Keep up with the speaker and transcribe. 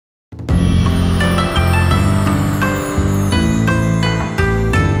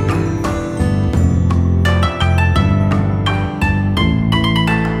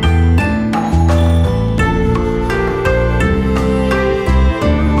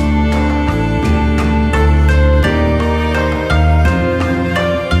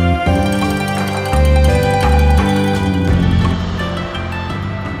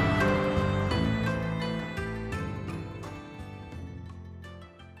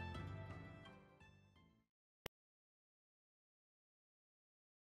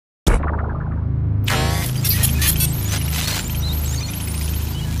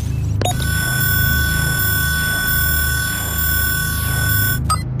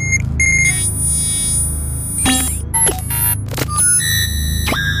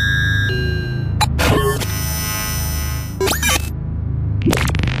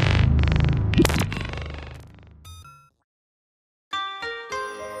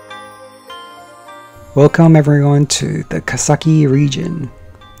Welcome everyone to the Kasaki region.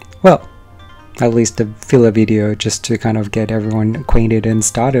 Well, at least a filler video just to kind of get everyone acquainted and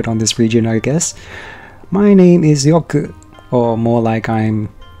started on this region, I guess. My name is Yoku, or more like I'm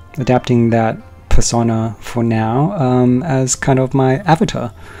adapting that persona for now as kind of my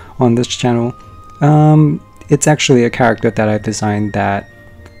avatar on this channel. It's actually a character that I've designed that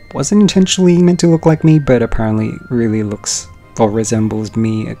wasn't intentionally meant to look like me, but apparently really looks or resembles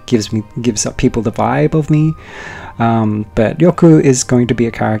me. It gives up people the vibe of me. But Yoku is going to be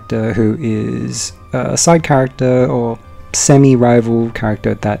a character who is a side character or semi-rival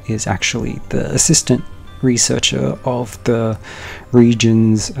character that is actually the assistant researcher of the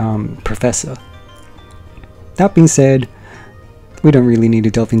region's professor. That being said, we don't really need to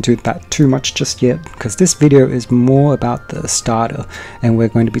delve into that too much just yet, because this video is more about the starter, and we're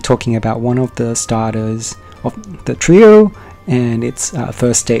going to be talking about one of the starters of the trio and its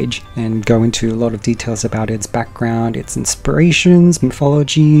first stage, and go into a lot of details about its background, its inspirations,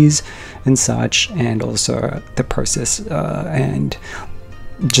 mythologies and such, and also the process and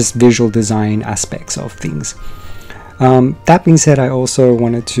just visual design aspects of things. That being said, I also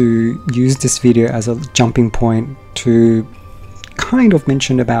wanted to use this video as a jumping point to kind of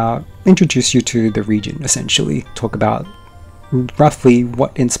introduce you to the region, essentially talk about roughly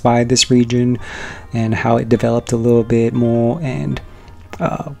what inspired this region and how it developed a little bit more, and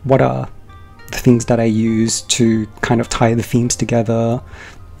what are the things that I use to kind of tie the themes together,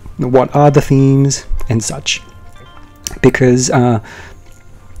 what are the themes and such. Because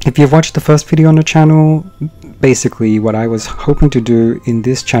if you've watched the first video on the channel, basically what I was hoping to do in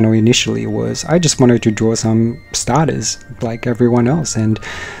this channel initially was I just wanted to draw some starters like everyone else, and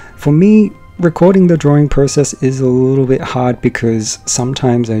for me recording the drawing process is a little bit hard because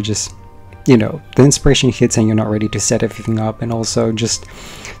sometimes I just, you know, the inspiration hits and you're not ready to set everything up, and also just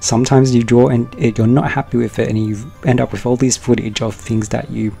sometimes you draw and you're not happy with it and you end up with all these footage of things that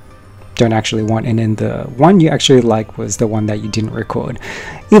you don't actually want, and then the one you actually like was the one that you didn't record.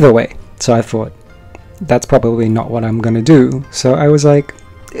 Either way, so I thought that's probably not what I'm gonna do, so I was like,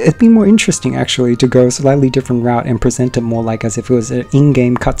 it'd be more interesting actually to go a slightly different route and present it more like as if it was an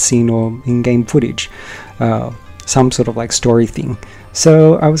in-game cutscene or in-game footage, some sort of like story thing.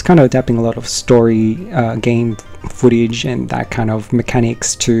 So I was kind of adapting a lot of story game footage and that kind of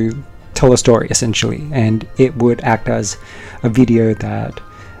mechanics to tell a story essentially, and it would act as a video that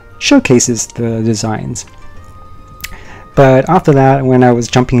showcases the designs. But after that, when I was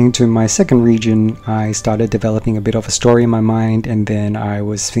jumping into my second region, I started developing a bit of a story in my mind, and then I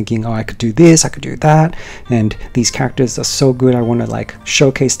was thinking, oh, I could do this, I could do that, and these characters are so good, I want to like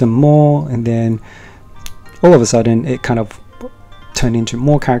showcase them more. And then all of a sudden it kind of turned into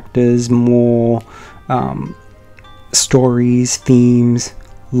more characters, more stories, themes,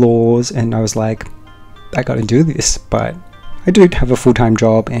 laws, and I was like, I gotta do this. But I do have a full-time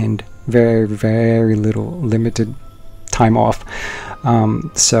job and very little limited time off,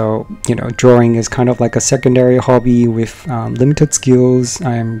 so you know, drawing is kind of like a secondary hobby with limited skills.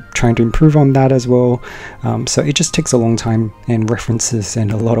 I'm trying to improve on that as well, so it just takes a long time and references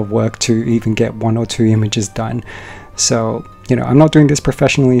and a lot of work to even get 1 or 2 images done. So you know, I'm not doing this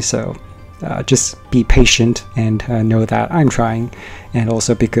professionally, so just be patient and know that I'm trying. And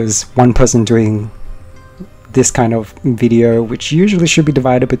also because one person doing this kind of video, which usually should be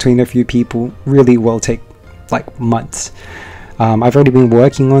divided between a few people, really will take like months. I've already been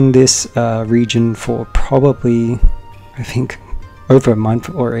working on this region for probably, I think, over a month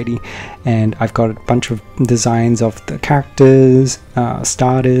already, and I've got a bunch of designs of the characters,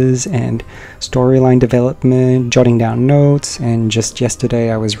 starters, and storyline development, jotting down notes, and just yesterday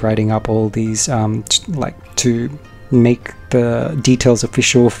I was writing up all these like to make the details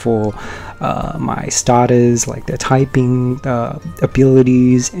official for my starters, like their typing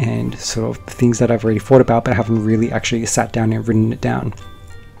abilities and sort of the things that I've already thought about but haven't really actually sat down and written it down.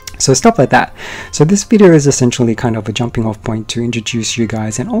 So stuff like that. So this video is essentially kind of a jumping off point to introduce you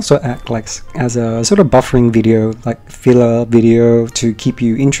guys, and also act like as a sort of buffering video, like filler video, to keep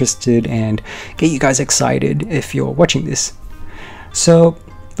you interested and get you guys excited if you're watching this. So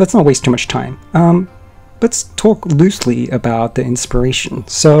let's not waste too much time. Let's talk loosely about the inspiration.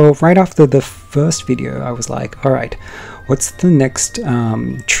 So right after the first video, I was like, all right, what's the next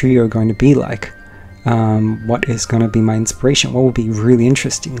trio going to be like? What is going to be my inspiration? What will be really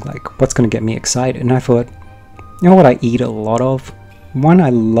interesting? Like, what's going to get me excited? And I thought, you know what I eat a lot of? One, I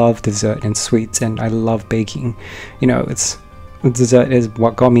love dessert and sweets, and I love baking. You know, dessert is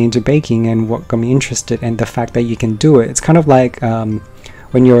what got me into baking and what got me interested, and the fact that you can do it. It's kind of like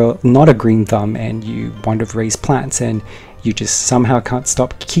when you're not a green thumb and you want to raise plants and you just somehow can't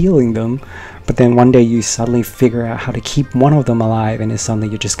stop killing them, but then one day you suddenly figure out how to keep one of them alive, and then suddenly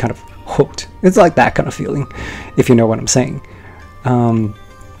you're just kind of hooked. It's like that kind of feeling, if you know what I'm saying.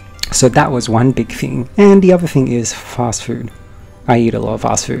 So that was one big thing. And the other thing is fast food. I eat a lot of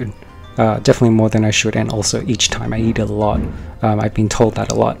fast food, definitely more than I should, and also each time I eat a lot. I've been told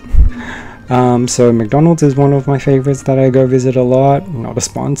that a lot. So McDonald's is one of my favorites that I go visit a lot, not a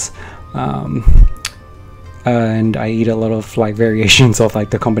sponsor. And I eat a lot of like variations of like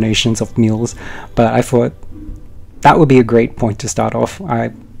the combinations of meals, but I thought that would be a great point to start off.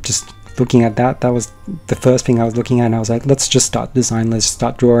 I just looking at that was the first thing I was looking at, and I was like, let's just start design, let's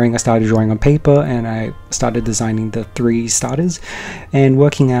start drawing. I started drawing on paper, and I started designing the 3 starters and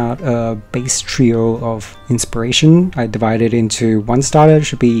working out a base trio of inspiration. I divided into one starter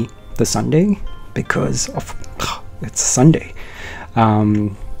should be the sundae, because of it's Sunday.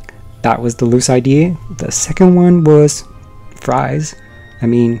 That was the loose idea. The second one was fries. I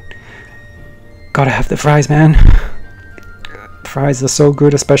mean, gotta have the fries, man. Fries are so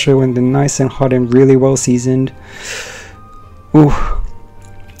good, especially when they're nice and hot and really well seasoned. Ooh.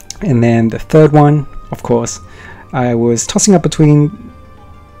 And then the third one, of course, I was tossing up between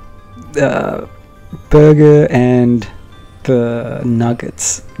the burger and the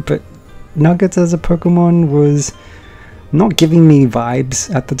nuggets, but nuggets as a Pokemon was not giving me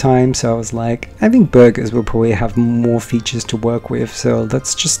vibes at the time, so I was like, I think burgers will probably have more features to work with, so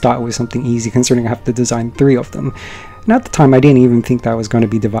let's just start with something easy, considering I have to design 3 of them. And at the time I didn't even think that I was going to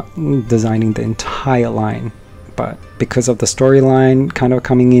be designing the entire line, but because of the storyline kind of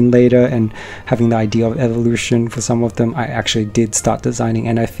coming in later and having the idea of evolution for some of them, I actually did start designing,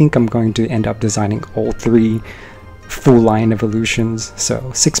 and I think I'm going to end up designing all 3 full line evolutions,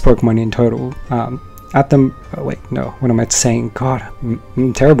 so 6 Pokemon in total. Oh wait, no, what am I saying? God,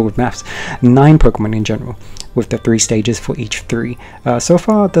 I'm terrible with maths. 9 Pokemon in general, with the 3 stages for each 3. So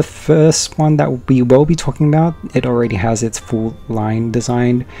far, the first one that we will be talking about, it already has its full line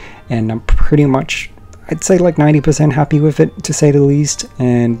designed, and I'm pretty much, I'd say like 90% happy with it, to say the least.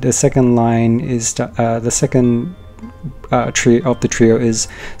 And the second line is, the second trio of the trio is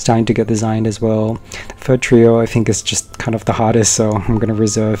starting to get designed as well. The third trio I think is just kind of the hardest, so I'm going to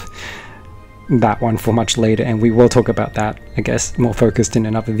reserve that one for much later, and we will talk about that, I guess, more focused in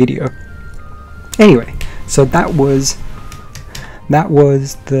another video. Anyway, so that was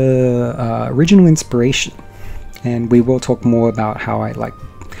the original inspiration, and we will talk more about how I like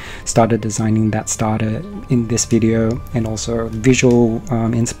started designing that starter in this video, and also visual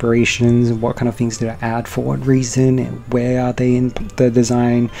inspirations, what kind of things did I add for what reason, and where are they in the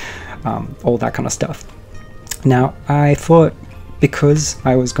design, all that kind of stuff. Now I thought, because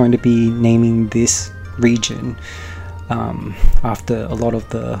I was going to be naming this region after a lot of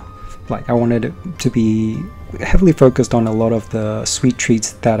the, like, I wanted it to be heavily focused on a lot of the sweet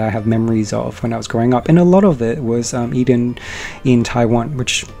treats that I have memories of when I was growing up, and a lot of it was eaten in Taiwan,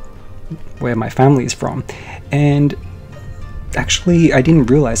 where my family is from. And actually I didn't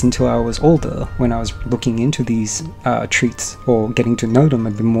realize until I was older, when I was looking into these treats, or getting to know them a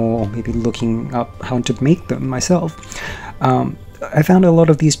bit more, maybe looking up how to make them myself, I found a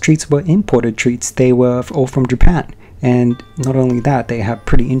lot of these treats were imported treats. They were all from Japan, and not only that, they have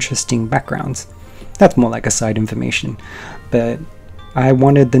pretty interesting backgrounds. That's more like a side information, but I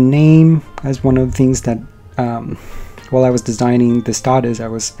wanted the name as one of the things that while I was designing the starters, I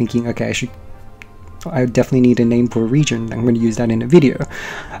was thinking, okay, I definitely need a name for a region. I'm going to use that in a video,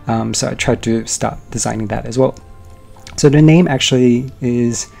 so I tried to start designing that as well. So the name actually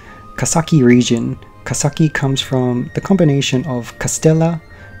is Kasaki region. Kasaki comes from the combination of Castella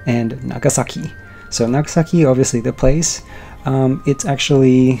and Nagasaki. So Nagasaki, obviously the place, it's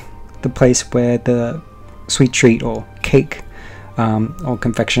actually the place where the sweet treat or cake or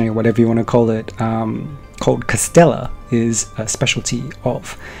confectionery, whatever you want to call it, called Castella, is a specialty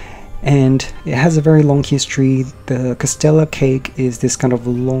of. And it has a very long history. The Castella cake is this kind of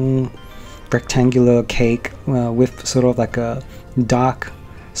long rectangular cake with sort of like a dark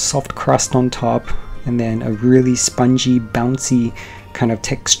soft crust on top, and then a really spongy, bouncy kind of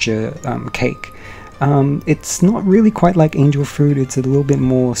texture cake. It's not really quite like angel fruit, it's a little bit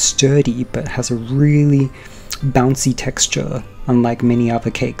more sturdy, but has a really bouncy texture, unlike many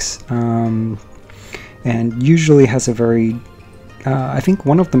other cakes. And usually has a very, I think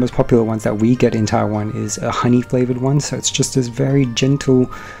one of the most popular ones that we get in Taiwan is a honey flavored one, so it's just this very gentle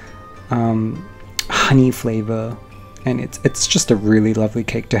honey flavor. And it's just a really lovely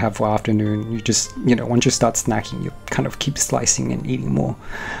cake to have for afternoon. You just, you know, once you start snacking, you kind of keep slicing and eating more.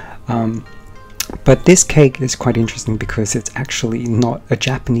 But this cake is quite interesting because it's actually not a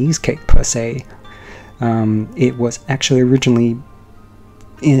Japanese cake per se. It was actually originally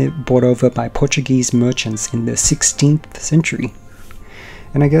brought over by Portuguese merchants in the 16th century.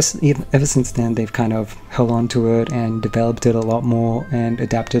 And I guess ever since then they've kind of held on to it and developed it a lot more and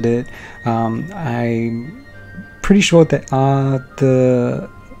adapted it. I'm pretty sure there are the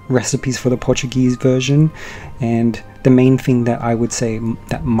recipes for the Portuguese version, and the main thing that I would say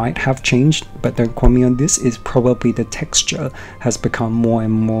that might have changed, but don't quote me on this, is probably the texture has become more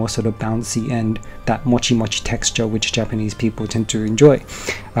and more sort of bouncy, and that mochi mochi texture which Japanese people tend to enjoy,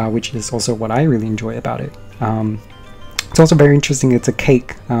 which is also what I really enjoy about it. It's also very interesting. It's a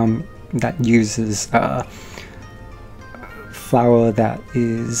cake that uses flour that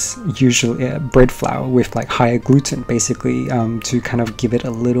is usually bread flour with like higher gluten, basically, to kind of give it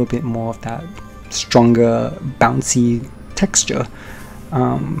a little bit more of that stronger bouncy texture,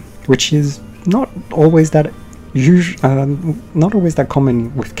 which is not always that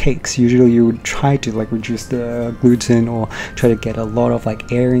common with cakes. Usually you would try to like reduce the gluten or try to get a lot of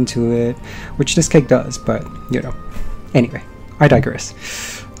like air into it, which this cake does, but you know. Anyway, I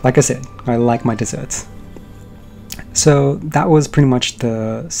digress. Like I said, I like my desserts. So that was pretty much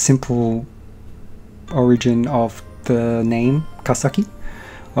the simple origin of the name Kasaki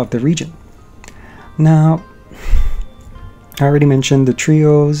of the region. Now, I already mentioned the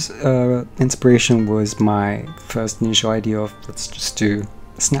trio's inspiration was my first initial idea of let's just do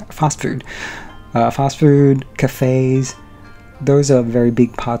fast food. Fast food, cafes, those are very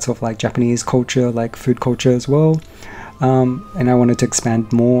big parts of like Japanese culture, like food culture as well. And I wanted to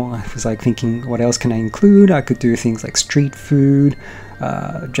expand more. I was like thinking, what else can I include? I could do things like street food,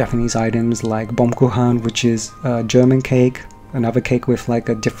 Japanese items like bomkuhan, which is a German cake, another cake with like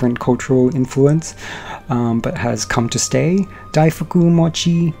a different cultural influence, but has come to stay, daifuku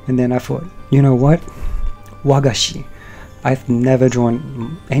mochi, and then I thought, you know what, wagashi. I've never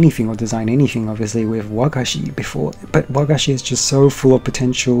drawn anything or designed anything obviously with wagashi before, but wagashi is just so full of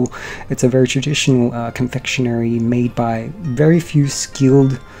potential. It's a very traditional confectionery made by very few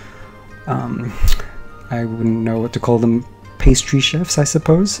skilled, I wouldn't know what to call them, pastry chefs I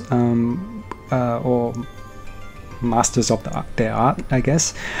suppose, or masters of their art I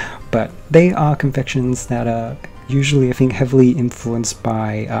guess, but they are confections that are usually I think heavily influenced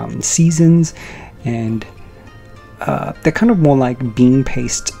by seasons, and they're kind of more like bean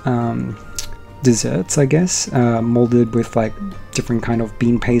paste desserts, I guess, molded with like different kind of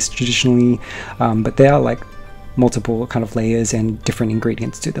bean paste traditionally, but they are like multiple kind of layers and different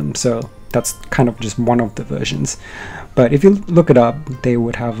ingredients to them, so that's kind of just one of the versions. But if you look it up, they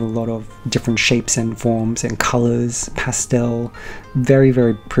would have a lot of different shapes and forms and colors, pastel, very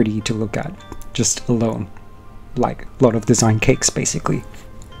very pretty to look at just alone, like a lot of design cakes basically.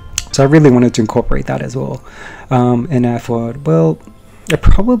 So I really wanted to incorporate that as well, and I thought, well, I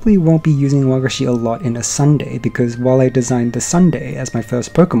probably won't be using wagashi a lot in a sundae, because while I designed the sundae as my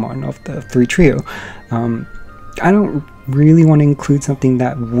first Pokemon of the 3 trio, I don't really want to include something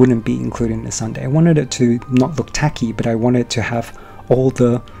that wouldn't be included in a sundae. I wanted it to not look tacky, but I wanted to have all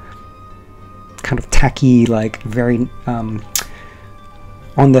the kind of tacky, like very on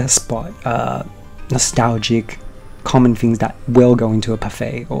the spot, nostalgic, common things that will go into a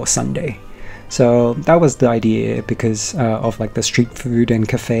parfait or sundae. So that was the idea, because of like the street food and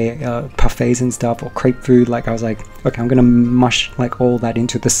cafe parfaits and stuff, or crepe food. Like I was like, okay, I'm gonna mush like all that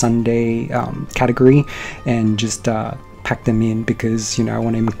into the sundae category and just pack them in, because you know I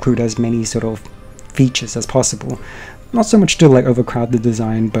want to include as many sort of features as possible. Not so much to like overcrowd the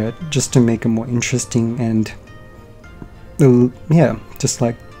design, but just to make it more interesting and yeah, just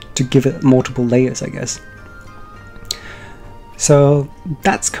like to give it multiple layers, I guess. So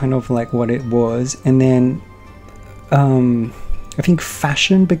that's kind of like what it was. And then I think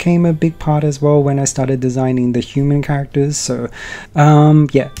fashion became a big part as well when I started designing the human characters. So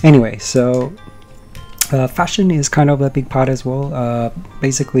yeah, anyway, so fashion is kind of a big part as well.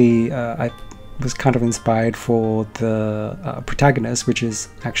 Basically I was kind of inspired for the protagonist, which is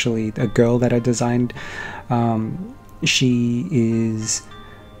actually a girl that I designed. She is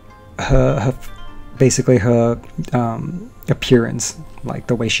basically her appearance, like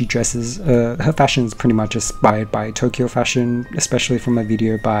the way she dresses, her fashion is pretty much inspired by Tokyo fashion, especially from a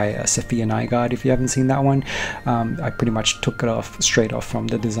video by Safiya Nygaard. If you haven't seen that one, I pretty much took it straight off from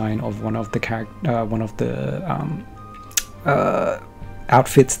the design of one of the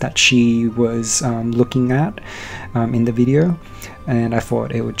outfits that she was looking at in the video, and I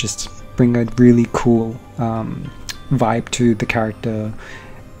thought it would just bring a really cool vibe to the character,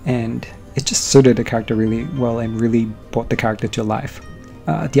 and it just suited the character really well and really brought the character to life.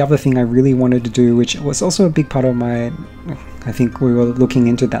 the other thing I really wanted to do, which was also a big part of my, I think we were looking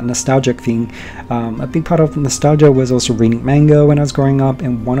into that nostalgic thing. A big part of nostalgia was also reading manga when I was growing up,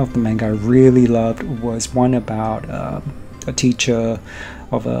 and one of the manga I really loved was one about a teacher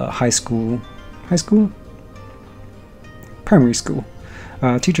of a primary school,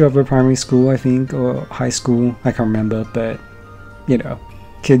 teacher of a primary school, I think, or high school, I can't remember, but you know,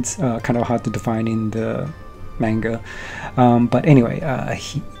 kids are kind of hard to define in the manga. But anyway,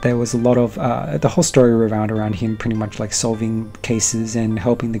 there was a lot of the whole story revolved around him pretty much like solving cases and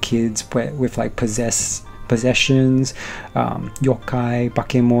helping the kids with like possessions, yokai,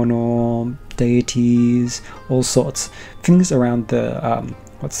 bakemono, deities, all sorts things around the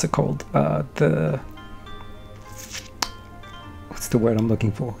what's it called, what's the word I'm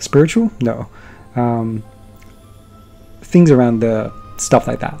looking for, spiritual, no, things around the stuff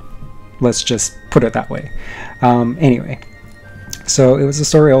like that, let's just put it that way. Anyway, so it was a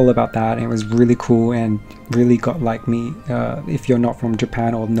story all about that, and it was really cool and really got like me. If you're not from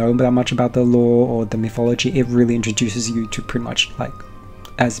Japan or know that much about the lore or the mythology, it really introduces you to pretty much like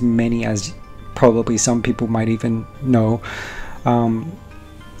as many as probably some people might even know,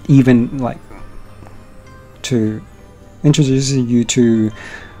 even like to introduce you to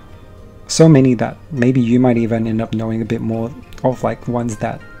so many that maybe you might even end up knowing a bit more of, like ones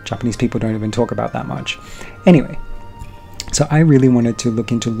that Japanese people don't even talk about that much. Anyway, so I really wanted to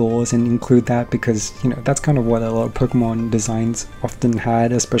look into laws and include that because, you know, that's kind of what a lot of Pokemon designs often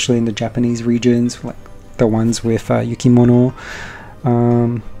had, especially in the Japanese regions, like the ones with Yukiona,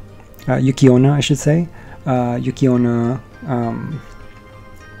 I should say. Yukiona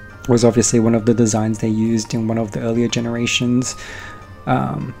was obviously one of the designs they used in one of the earlier generations.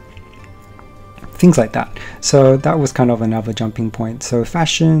 Things like that. So that was kind of another jumping point. So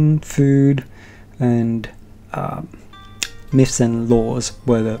fashion, food, and myths and laws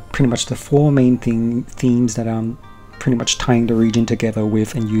were pretty much the four main themes that I'm pretty much tying the region together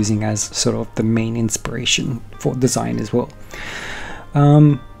with and using as sort of the main inspiration for design as well.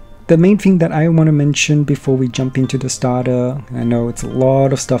 The main thing that I want to mention before we jump into the starter, I know it's a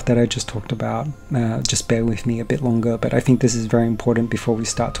lot of stuff that I just talked about, just bear with me a bit longer, but I think this is very important before we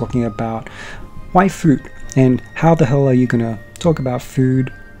start talking about why food, and how the hell are you gonna talk about food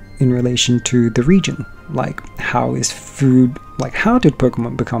in relation to the region? Like, how is food, like how did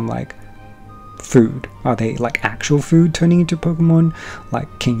Pokemon become like food? Are they like actual food turning into Pokemon? Like,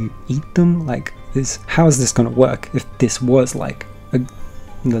 can you eat them? Like, how is this gonna work if this was like a,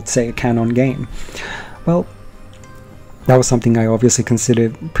 let's say, a canon game? Well, that was something I obviously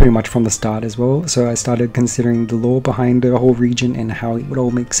considered pretty much from the start as well, so I started considering the lore behind the whole region and how it would all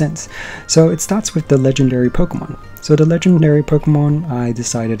make sense. So it starts with the legendary Pokemon. So the legendary Pokemon, I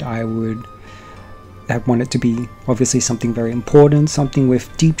decided I would have wanted to be obviously something very important, something with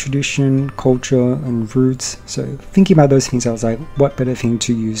deep tradition, culture, and roots. So thinking about those things, I was like, what better thing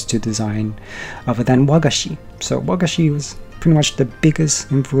to use to design other than Wagashi? So Wagashi was pretty much the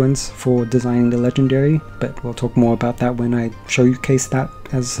biggest influence for designing the legendary, but we'll talk more about that when I showcase that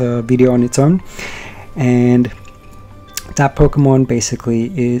as a video on its own. And that Pokemon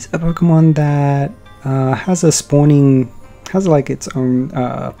basically is a Pokemon that has a spawning, has like its own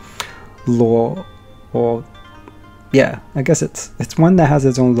lore, or yeah, I guess it's one that has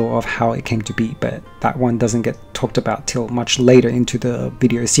its own lore of how it came to be, but that one doesn't get talked about till much later into the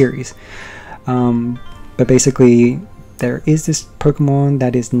video series. But basically, there is this Pokemon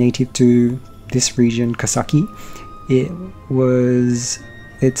that is native to this region, Kasaki.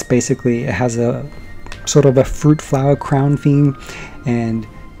 It's basically, it has a sort of a fruit flower crown theme, and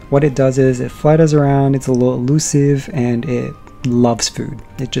what it does is it flutters around, it's a little elusive, and it loves food.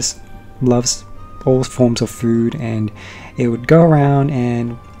 It just loves all forms of food, and it would go around,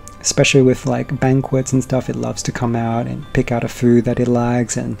 and especially with like banquets and stuff, it loves to come out and pick out a food that it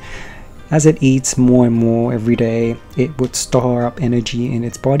likes, and as it eats more and more every day, it would store up energy in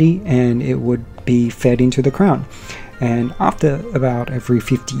its body and it would be fed into the crown. And after about every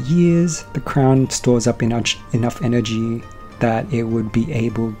 50 years, the crown stores up enough energy that it would be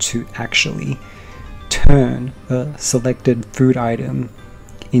able to actually turn a selected food item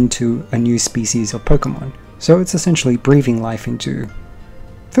into a new species of Pokemon. So it's essentially breathing life into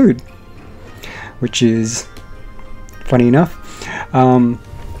food, which is funny enough.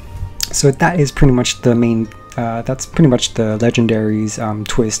 So that is pretty much the main, that's pretty much the legendary's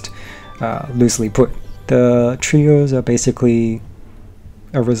twist, loosely put. The trios are basically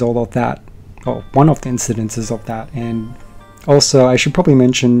a result of that, or one of the incidences of that. And also I should probably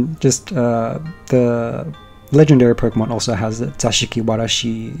mention just the legendary Pokemon also has the Zashiki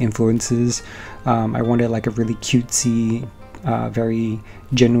Warashi influences. I wanted like a really cutesy very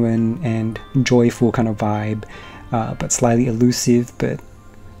genuine and joyful kind of vibe, but slightly elusive, but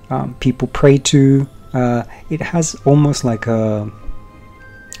people pray to. It has almost like a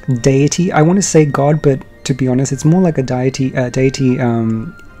deity. I want to say god, but to be honest, it's more like a deity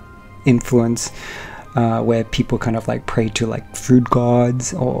influence, where people kind of like pray to like food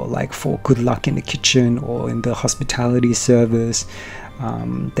gods, or like for good luck in the kitchen or in the hospitality service.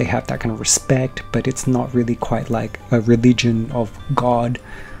 They have that kind of respect, but it's not really quite like a religion of god,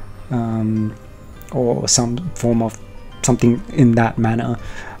 or some form of something in that manner.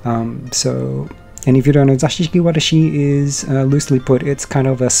 And if you don't know, Zashiki Wadashi is, loosely put, it's kind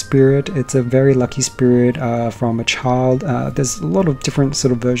of a spirit. It's a very lucky spirit from a child. There's a lot of different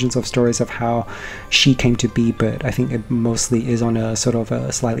sort of versions of stories of how she came to be, but I think it mostly is on a sort of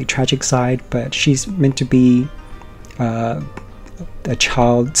a slightly tragic side. But she's meant to be a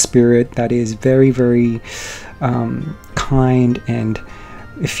child spirit that is very, very kind, and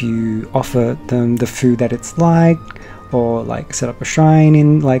if you offer them the food that it's like, or like set up a shrine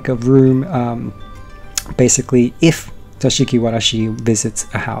in like a room, basically if Zashiki Wadashi visits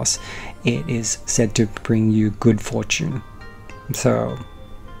a house, it is said to bring you good fortune. So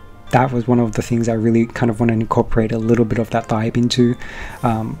that was one of the things I really kind of want to incorporate a little bit of that vibe into.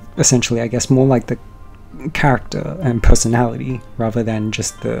 Essentially, I guess more like the character and personality rather than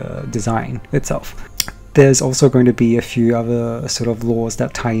just the design itself. There's also going to be a few other sort of laws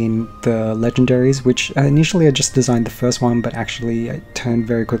that tie in the legendaries, which initially I just designed the first one, but actually it turned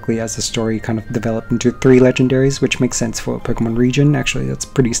very quickly as the story kind of developed into 3 legendaries, which makes sense for a Pokemon region. Actually, that's a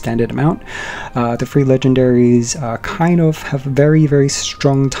pretty standard amount. The 3 legendaries kind of have very, very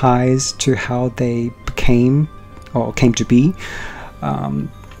strong ties to how they became or came to be.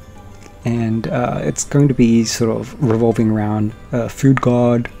 It's going to be sort of revolving around Food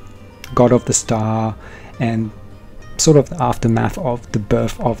God, God of the Star, and sort of the aftermath of the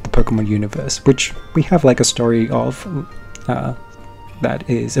birth of the Pokemon universe, which we have like a story of that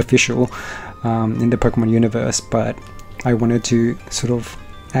is official in the Pokemon universe, but I wanted to sort of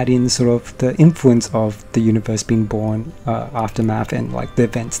add in sort of the influence of the universe being born, aftermath, and like the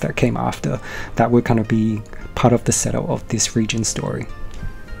events that came after that would kind of be part of the setup of this region story.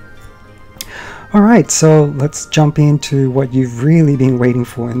 Alright, so let's jump into what you've really been waiting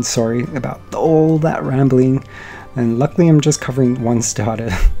for, and sorry about all that rambling. And luckily I'm just covering one starter,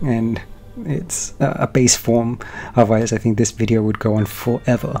 and it's a base form, otherwise I think this video would go on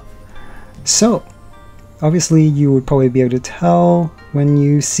forever. So, obviously you would probably be able to tell when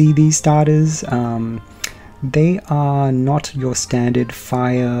you see these starters, they are not your standard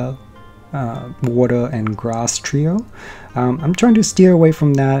fire, water and grass trio. I'm trying to steer away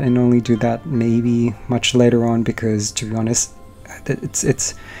from that and only do that maybe much later on, because to be honest,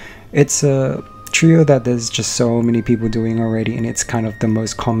 it's a trio that there's just so many people doing already, and it's kind of the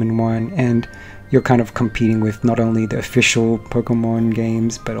most common one, and you're kind of competing with not only the official Pokemon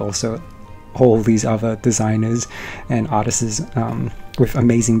games but also all these other designers and artists with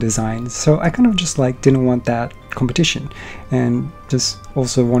amazing designs. So I kind of just like didn't want that competition, and just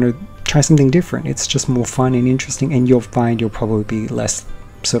also wanted to try something different. It's just more fun and interesting, and you'll find you'll probably be less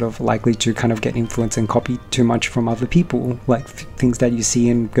sort of likely to kind of get influenced and copy too much from other people, like things that you see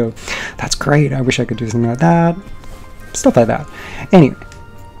and go, that's great, I wish I could do something like that, stuff like that. Anyway,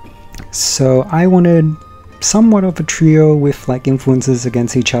 so I wanted somewhat of a trio with like influences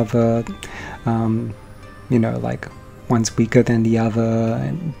against each other, you know, like one's weaker than the other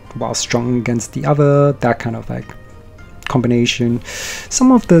and while strong against the other, that kind of like combination.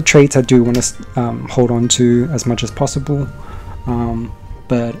 Some of the traits I do want to hold on to as much as possible,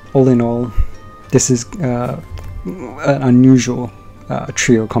 but all in all, this is an unusual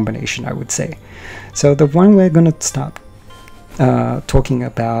trio combination, I would say. So the one we're going to start talking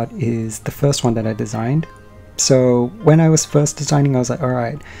about is the first one that I designed. So when I was first designing, I was like,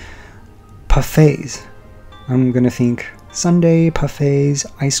 alright, parfaits. I'm gonna think sundae, parfaits,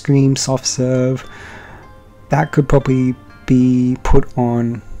 ice cream, soft serve. That could probably be put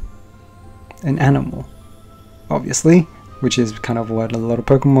on an animal, obviously, which is kind of what a lot of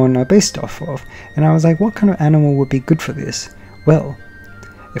Pokemon are based off of. And I was like, what kind of animal would be good for this? Well,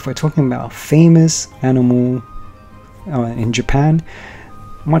 if we're talking about famous animal in Japan,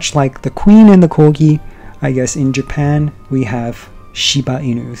 much like the Queen and the Corgi, I guess in Japan we have Shiba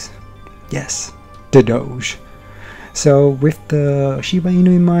Inus. Yes, the Doge. So with the Shiba Inu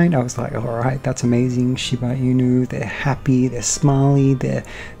in mind, I was like, alright, that's amazing. Shiba Inu, they're happy, they're smiley, they're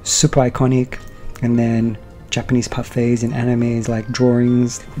super iconic. And then Japanese parfaits in animes like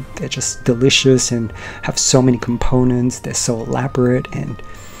drawings, they're just delicious and have so many components, they're so elaborate, and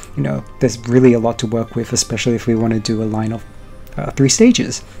you know, there's really a lot to work with, especially if we want to do a line of 3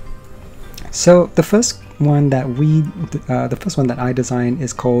 stages. So the first one that I designed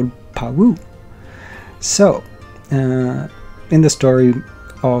is called Parwoo. So in the story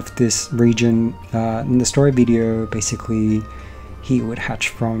of this region, in the story video, basically he would hatch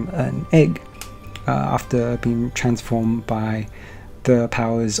from an egg after being transformed by the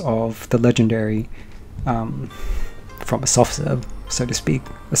powers of the legendary from a soft serve, so to speak,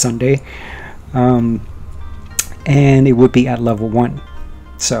 a Sunday, and it would be at level 1,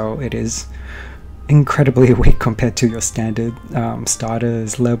 so it is incredibly weak compared to your standard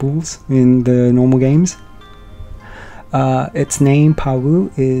starters levels in the normal games. Its name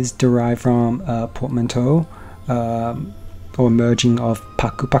Parwoo is derived from a portmanteau or merging of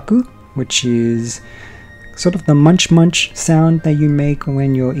paku paku, which is sort of the munch munch sound that you make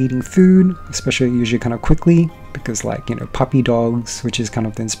when you're eating food, especially usually kind of quickly, because like, you know, puppy dogs, which is kind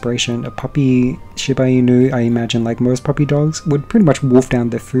of the inspiration, a puppy Shiba Inu, I imagine like most puppy dogs, would pretty much wolf down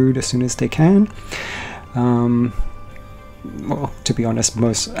their food as soon as they can. Well, to be honest,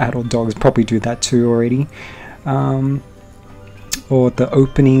 most adult dogs probably do that too already. Or the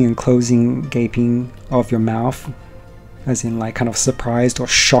opening and closing gaping of your mouth, as in like kind of surprised or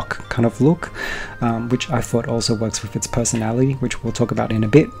shock kind of look, which I thought also works with its personality, which we'll talk about in a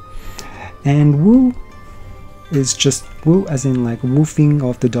bit. And woo is just woo as in like woofing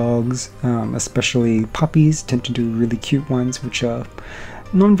of the dogs, especially puppies tend to do really cute ones, which are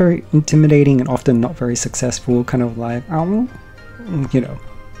not very intimidating and often not very successful, kind of like, ow, you know,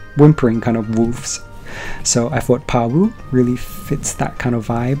 whimpering kind of woofs. So I thought Parwoo really fits that kind of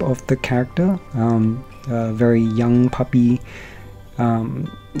vibe of the character. A very young puppy,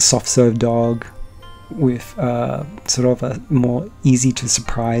 soft serve dog with sort of a more easy to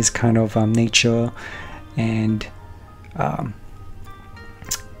surprise kind of nature, and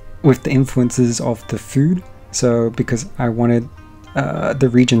with the influences of the food. So because I wanted the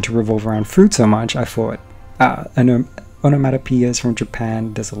region to revolve around food so much, I thought onomatopoeias from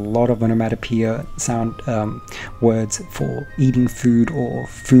Japan, there's a lot of onomatopoeia sound words for eating food or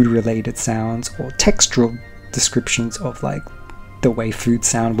food related sounds, or textural descriptions of like the way food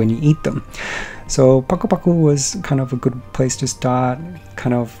sound when you eat them. So paku paku was kind of a good place to start,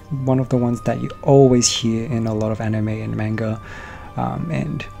 kind of one of the ones that you always hear in a lot of anime and manga,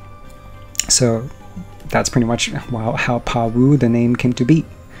 and so that's pretty much how Parwoo, the name, came to be.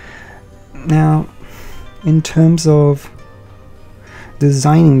 Now, in terms of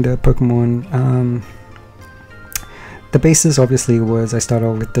designing the Pokemon, the basis obviously was I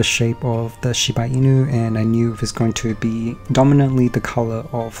started with the shape of the Shiba Inu, and I knew it was going to be dominantly the color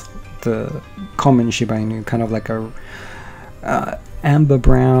of the common Shiba Inu, kind of like a amber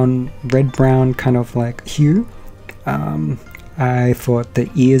brown, red brown kind of like hue. I thought the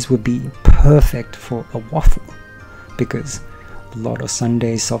ears would be perfect for a waffle, because a lot of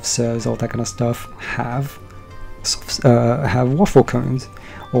sundaes, soft serves, all that kind of stuff have waffle cones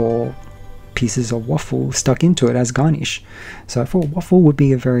or pieces of waffle stuck into it as garnish. So I thought waffle would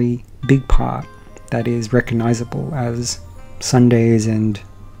be a very big part that is recognizable as sundaes and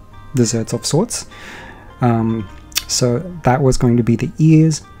desserts of sorts. So that was going to be the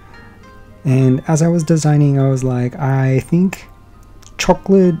ears. And as I was designing, I was like, I think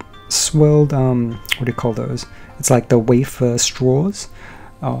chocolate swirled, what do you call those? It's like the wafer straws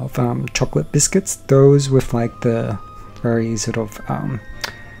of chocolate biscuits, those with like the very sort of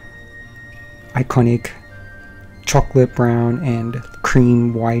iconic chocolate brown and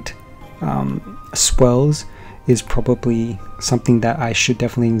cream white swirls is probably something that I should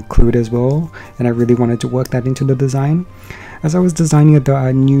definitely include as well, and I really wanted to work that into the design. As I was designing it though,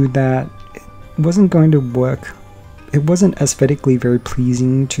 I knew that it wasn't going to work. It wasn't aesthetically very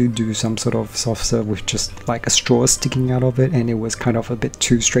pleasing to do some sort of soft serve with just like a straw sticking out of it, and it was kind of a bit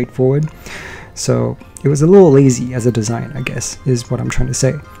too straightforward. So it was a little lazy as a design, I guess, is what I'm trying to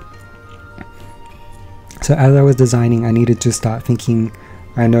say. So as I was designing, I needed to start thinking,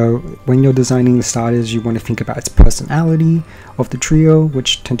 I know when you're designing the starters, you want to think about its personality of the trio,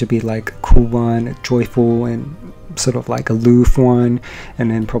 which tend to be like a cool one, a joyful, and sort of like aloof one,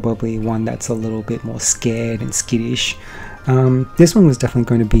 and then probably one that's a little bit more scared and skittish. This one was definitely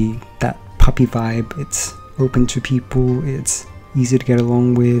going to be that puppy vibe. It's open to people, it's easy to get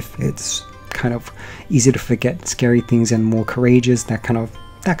along with, it's kind of easy to forget scary things and more courageous, that kind of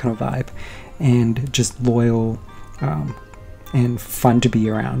vibe, and just loyal and fun to be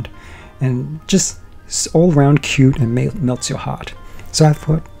around, and just all around cute and melts your heart. So I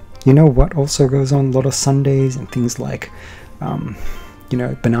thought, you know what also goes on a lot of Sundays and things like, you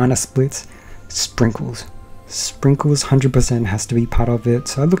know, banana splits, sprinkles. sprinkles 100% has to be part of it.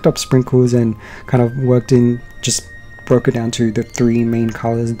 So I looked up sprinkles and kind of worked in, just broke it down to the 3 main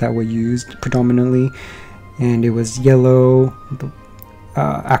colors that were used predominantly, and it was yellow,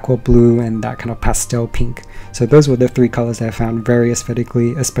 aqua blue, and that kind of pastel pink. So those were the 3 colors that I found very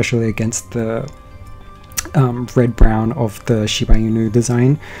aesthetically, especially against the red brown of the Shiba Inu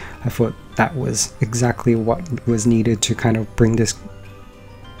design. I thought that was exactly what was needed to kind of bring this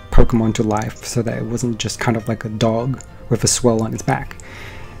Pokemon to life, so that it wasn't just kind of like a dog with a swell on its back.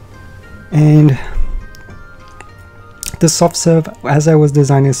 And the soft serve, as I was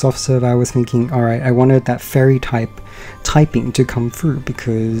designing soft serve, I was thinking, alright, I wanted that fairy typing to come through,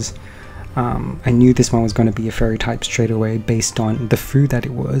 because I knew this one was going to be a fairy type straight away based on the food that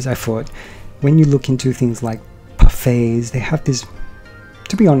it was. I thought, when you look into things like parfaits, they have this,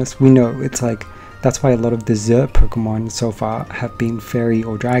 to be honest, we know it's like, that's why a lot of dessert Pokemon so far have been fairy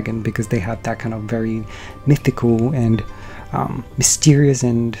or dragon, because they have that kind of very mythical and mysterious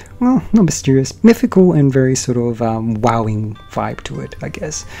and, well, not mysterious, mythical and very sort of wowing vibe to it, I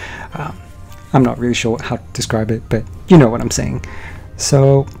guess. I'm not really sure how to describe it, but you know what I'm saying.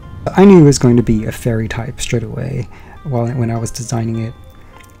 So I knew it was going to be a fairy type straight away when I was designing it,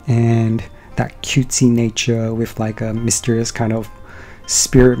 and that cutesy nature with like a mysterious kind of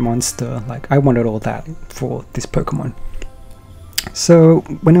spirit monster, like I wanted all that for this Pokemon. So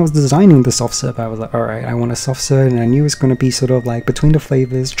when I was designing the soft serve, I was like, alright, I want a soft serve, and I knew it was going to be sort of like between the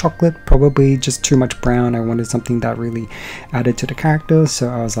flavors, chocolate, probably just too much brown. I wanted something that really added to the character, so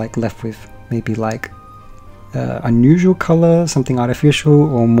I was like left with maybe like unusual color, something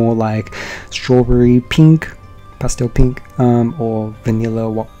artificial, or more like strawberry pink, pastel pink, or vanilla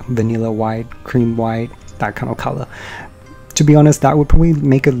white, cream white, that kind of color. To be honest, that would probably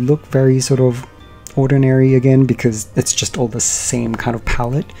make it look very sort of ordinary again, because it's just all the same kind of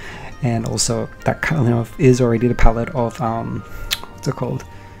palette, and also that kind of is already the palette of what's it called,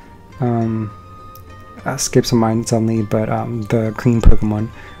 skips my mind suddenly, but the green Pokemon,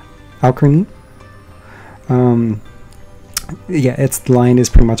 Alchemy. Yeah, its line is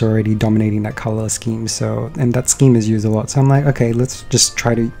pretty much already dominating that color scheme, so, and that scheme is used a lot, so I'm like, okay, let's just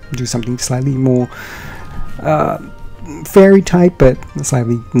try to do something slightly more fairy type, but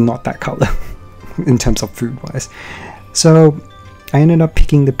slightly not that color in terms of food wise. So I ended up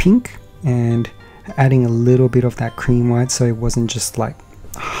picking the pink and adding a little bit of that cream white, so it wasn't just like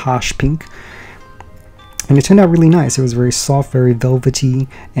harsh pink, and it turned out really nice. It was very soft, very velvety,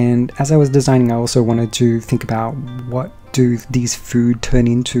 and as I was designing, I also wanted to think about what do these food turn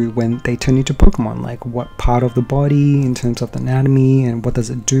into when they turn into Pokemon, like what part of the body in terms of the anatomy, and what does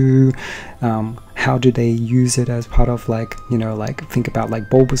it do, how do they use it as part of, like, you know, like think about like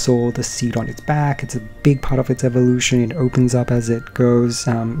Bulbasaur, the seed on its back, it's a big part of its evolution. It opens up as it goes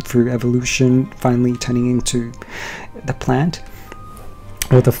through evolution, finally turning into the plant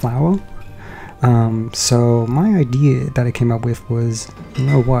or the flower. So my idea that I came up with was, you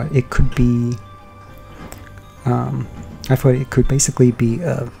know what, it could be, I thought it could basically be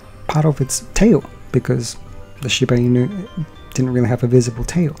a part of its tail, because the Shiba Inu didn't really have a visible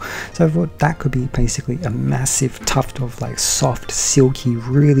tail. So I thought that could be basically a massive tuft of like soft, silky,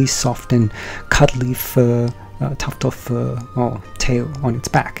 really soft and cuddly fur, tuft of fur or tail on its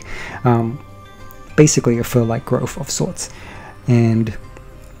back. Basically a fur-like growth of sorts. And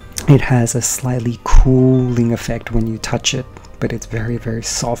it has a slightly cooling effect when you touch it, but it's very, very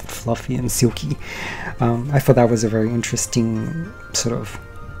soft, fluffy, and silky. I thought that was a very interesting sort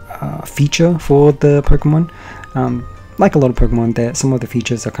of feature for the Pokemon. Like a lot of Pokemon, some of the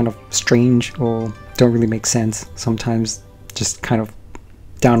features are kind of strange or don't really make sense. Sometimes just kind of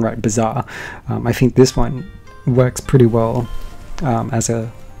downright bizarre. I think this one works pretty well as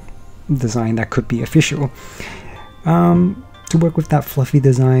a design that could be official. To work with that fluffy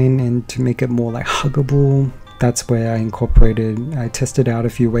design and to make it more like huggable, that's where I tested out a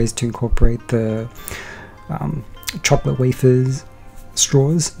few ways to incorporate the chocolate wafers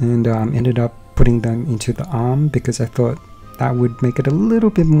straws, and ended up putting them into the arm, because I thought that would make it a little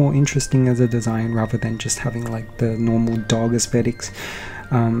bit more interesting as a design rather than just having like the normal dog aesthetics.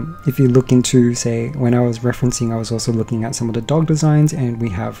 If you look into, say, when I was referencing, I was also looking at some of the dog designs, and we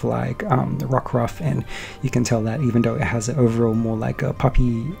have like the Rockruff, and you can tell that even though it has an overall more like a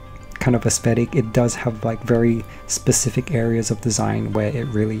puppy kind of aesthetic, it does have like very specific areas of design where it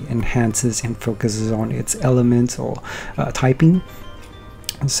really enhances and focuses on its elements or typing.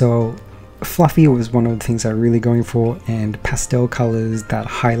 So fluffy was one of the things I'm really going for, and pastel colors that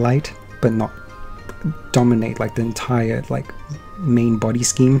highlight but not dominate like the entire like main body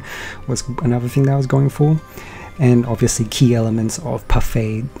scheme was another thing that I was going for. and obviously key elements of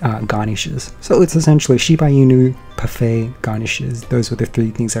parfait garnishes. So it's essentially Shiba Inu, parfait, garnishes. Those were the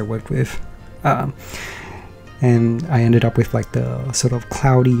 3 things I worked with. And I ended up with like the sort of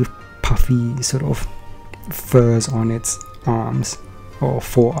cloudy, puffy sort of furs on its arms, or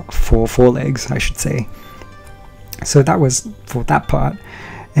forelegs, I should say. So that was for that part.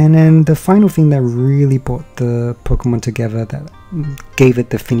 And then the final thing that really brought the Pokemon together, that gave it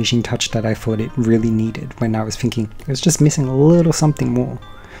the finishing touch that I thought it really needed when I was thinking it was just missing a little something more,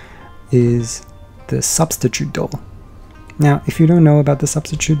 is the substitute doll. Now, if you don't know about the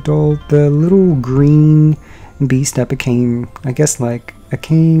substitute doll, the little green beast that became, I guess, like it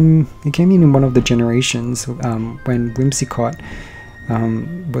came in one of the generations when Whimsicott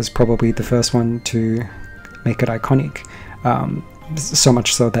was probably the first one to make it iconic. So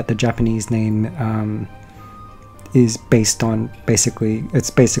much so that the Japanese name is based on it's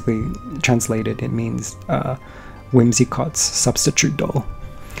basically translated, it means Whimsicott's substitute doll.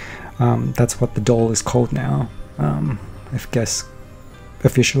 That's what the doll is called now, I guess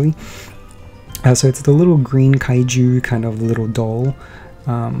officially. So it's the little green kaiju kind of little doll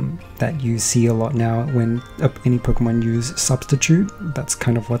that you see a lot now when any Pokemon use substitute. That's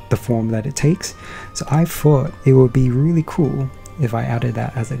kind of what the form that it takes. So I thought it would be really cool if I added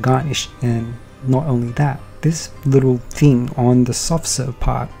that as a garnish. And not only that, this little thing on the soft serve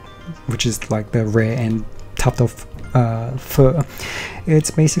part, which is like the rare and tuft of fur,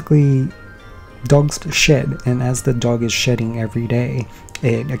 it's basically dog's shed, and as the dog is shedding every day,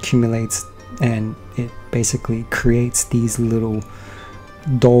 it accumulates and it basically creates these little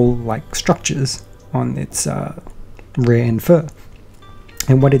doll-like structures on its rear end fur.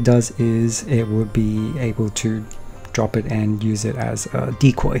 And what it does is it will be able to drop it and use it as a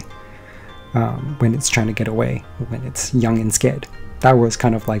decoy when it's trying to get away, when it's young and scared. That was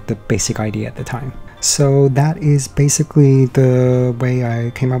kind of like the basic idea at the time. So that is basically the way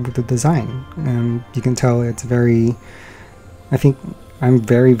I came up with the design. You can tell it's very, I think I'm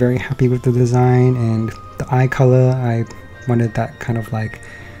very, very happy with the design, and the eye color, I wanted that kind of like,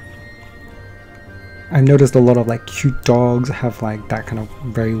 I noticed a lot of like cute dogs have like that kind of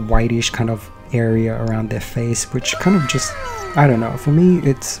very whitish kind of area around their face, which kind of just, I don't know, for me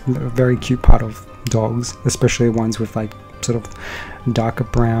it's a very cute part of dogs, especially ones with like sort of darker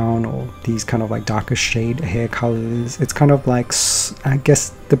brown or these kind of like darker shade hair colors. It's kind of like, I guess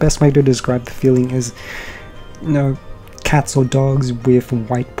the best way to describe the feeling is, you know, cats or dogs with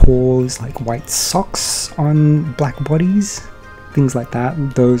white paws, like white socks on black bodies, things like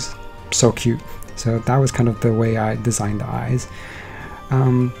that. Those, so cute. So that was kind of the way I designed the eyes.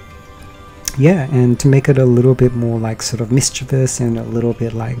 Yeah, and to make it a little bit more like sort of mischievous and a little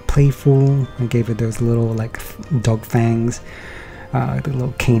bit like playful, I gave it those little like dog fangs, the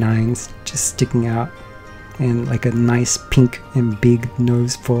little canines just sticking out, and like a nice pink and big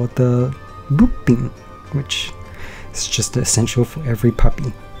nose for the booping, which is just essential for every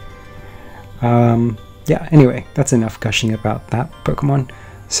puppy. Yeah, anyway, that's enough gushing about that Pokemon.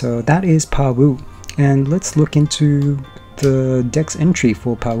 So that is Parwoo, and let's look into the Dex entry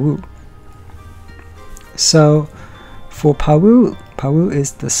for Parwoo. So for Parwoo, Parwoo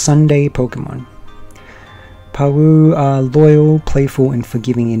is the Sunday Pokemon. Parwoo are loyal, playful, and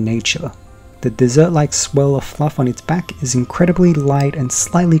forgiving in nature. The dessert-like swirl of fluff on its back is incredibly light and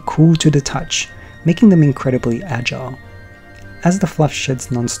slightly cool to the touch, making them incredibly agile. As the fluff sheds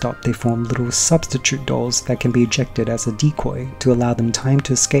non-stop, they form little substitute dolls that can be ejected as a decoy to allow them time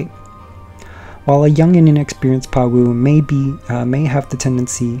to escape. While a young and inexperienced Parwoo may have the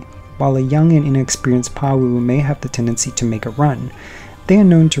tendency to make a run, they are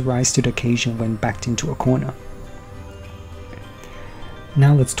known to rise to the occasion when backed into a corner.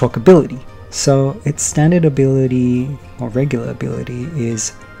 Now let's talk ability. So its standard ability, or regular ability,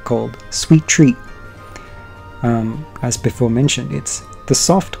 is called Sweet Treat. As before mentioned, it's the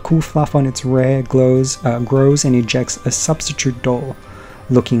soft, cool fluff on its rear grows and ejects a substitute doll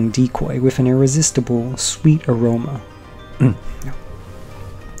looking decoy with an irresistible sweet aroma.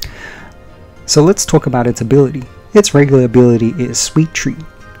 So let's talk about its ability. Its regular ability is Sweet Treat.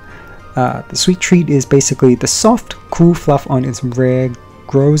 The Sweet Treat is basically the soft, cool fluff on its rear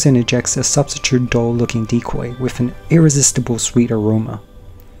grows and ejects a substitute doll looking decoy with an irresistible sweet aroma.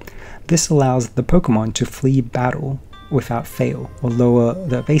 This allows the Pokemon to flee battle without fail, or lower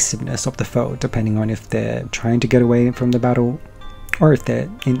the evasiveness of the foe depending on if they're trying to get away from the battle or if they're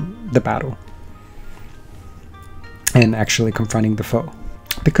in the battle and actually confronting the foe.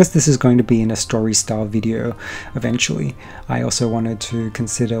 Because this is going to be in a story style video eventually, I also wanted to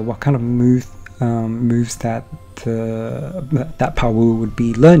consider what kind of moves that that Parwoo would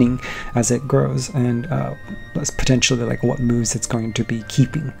be learning as it grows, and potentially like what moves it's going to be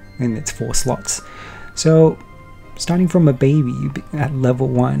keeping in its 4 slots. So starting from a baby at level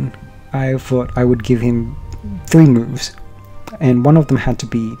 1, I thought I would give him 3 moves, and one of them had to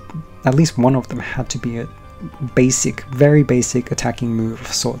be, at least one of them had to be a basic, very basic attacking move of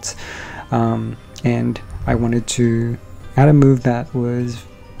sorts, and I wanted to add a move that was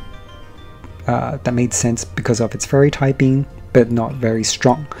that made sense because of its fairy typing, but not very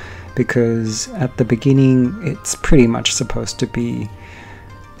strong, because at the beginning it's pretty much supposed to be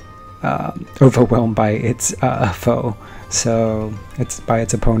overwhelmed by its foe, so it's by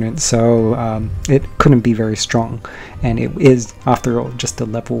its opponent, so it couldn't be very strong, and it is, after all, just a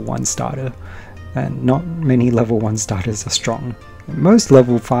level 1 starter, and not many level 1 starters are strong. Most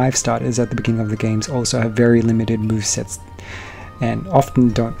level 5 starters at the beginning of the games also have very limited movesets, and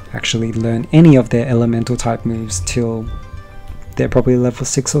often don't actually learn any of their elemental type moves till they're probably level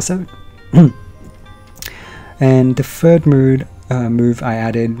 6 or 7. And the third move I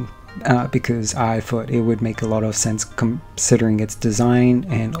added because I thought it would make a lot of sense considering its design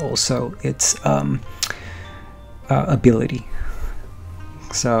and also its ability.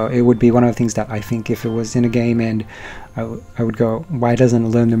 So it would be one of the things that I think if it was in a game and I would go, why doesn't it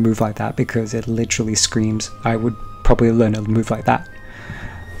learn a move like that? Because it literally screams, I would probably learn a move like that.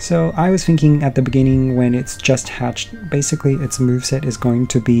 So I was thinking at the beginning when it's just hatched, basically its moveset is going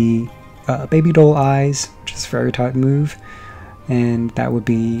to be Baby Doll Eyes, which is a fairy type move, and that would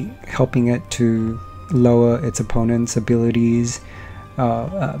be helping it to lower its opponent's abilities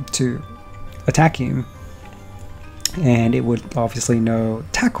to attack him. And it would obviously know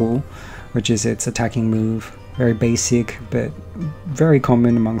Tackle, which is its attacking move, very basic but very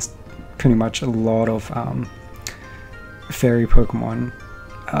common amongst pretty much a lot of fairy Pokemon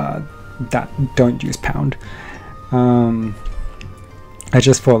that don't use Pound. I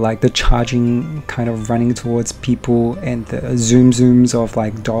just thought like the charging, kind of running towards people, and the zooms of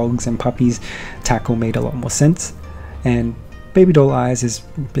like dogs and puppies, Tackle made a lot more sense. And Baby Doll Eyes is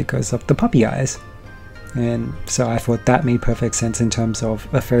because of the puppy eyes. And so I thought that made perfect sense in terms of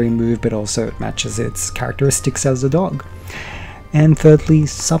a fairy move, but also it matches its characteristics as a dog. And thirdly,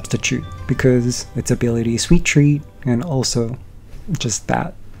 Substitute, because its ability Sweet Treat, and also just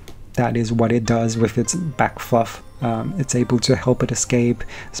that is what it does with its back fluff. It's able to help it escape,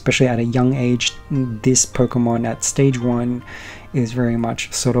 especially at a young age. This Pokemon at stage 1 is very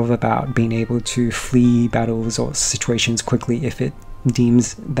much sort of about being able to flee battles or situations quickly if it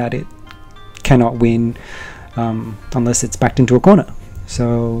deems that it cannot win unless it's backed into a corner.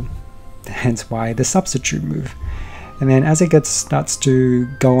 So hence why the Substitute move. And then as it starts to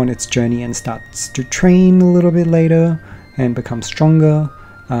go on its journey and starts to train a little bit later and become stronger,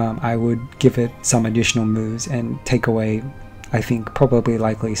 I would give it some additional moves and take away, I think, probably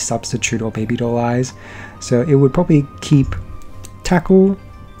likely Substitute or Baby Doll Eyes. So it would probably keep Tackle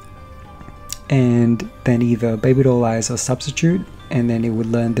and then either Baby Doll Eyes or Substitute, and then it would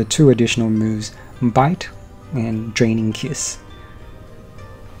learn the 2 additional moves, Bite and Draining Kiss.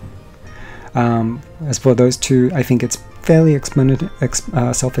 As for those 2, I think it's fairly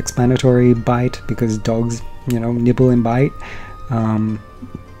self-explanatory. Bite, because dogs, nibble and bite.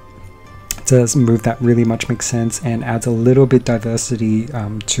 It's a move that really much makes sense and adds a little bit diversity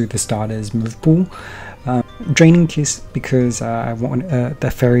to the starter's move pool. Draining Kiss, because I want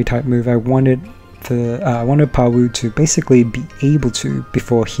the fairy type move. I wanted Parwoo to basically be able to,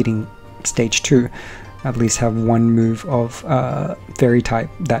 before hitting stage 2, at least have one move of fairy type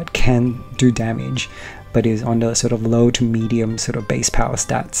that can do damage, but is on the sort of low to medium sort of base power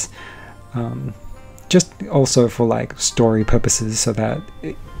stats. Just also for like story purposes, so that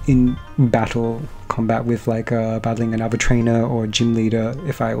in battle combat with like battling another trainer or gym leader,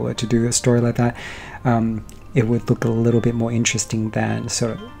 if I were to do a story like that, it would look a little bit more interesting than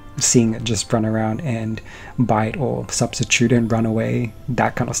sort of seeing it just run around and bite or substitute and run away,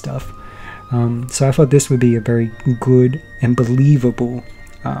 that kind of stuff. So I thought this would be a very good and believable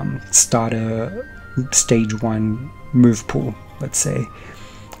starter stage 1 move pool, let's say,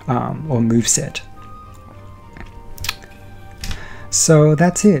 or move set. So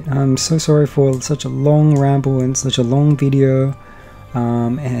that's it. I'm so sorry for such a long ramble and such a long video,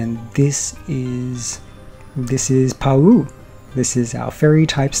 and this is Parwoo. This is our fairy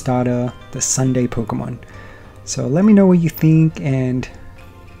type starter, the Sunday Pokemon. So let me know what you think, and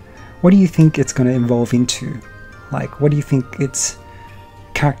what do you think it's going to evolve into? Like, what do you think its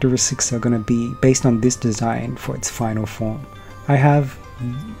characteristics are going to be based on this design for its final form? I have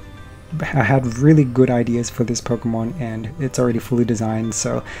I had really good ideas for this Pokemon, and it's already fully designed,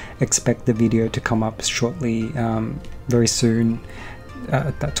 so expect the video to come up shortly, very soon,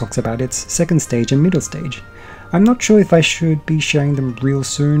 that talks about its second stage and middle stage. I'm not sure if I should be sharing them real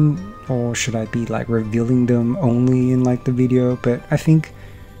soon, or should I be like revealing them only in like the video, but I think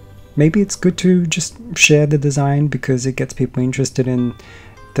maybe it's good to just share the design because it gets people interested, in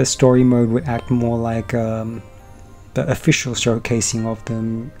the story mode would act more like the official showcasing of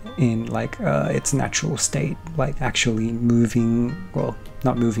them in like its natural state, like actually moving, well,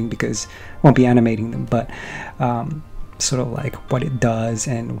 not moving because I won't be animating them, but sort of like what it does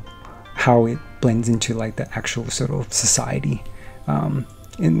and how it blends into like the actual sort of society,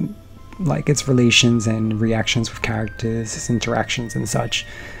 in like its relations and reactions with characters, its interactions and such.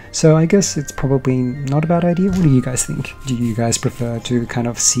 So I guess it's probably not a bad idea. What do you guys think? Do you guys prefer to kind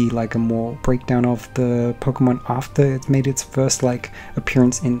of see like a more breakdown of the Pokemon after it's made its first like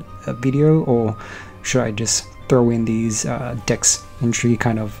appearance in a video, or should I just throw in these Dex entry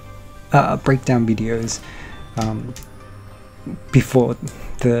kind of breakdown videos before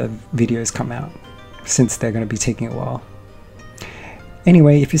the videos come out, since they're going to be taking a while?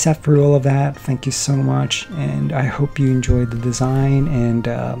 Anyway, if you sat through all of that, thank you so much, and I hope you enjoyed the design and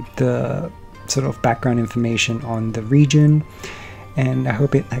the sort of background information on the region, and I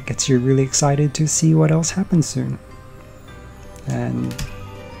hope that gets you really excited to see what else happens soon. And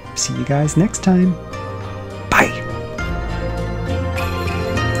see you guys next time!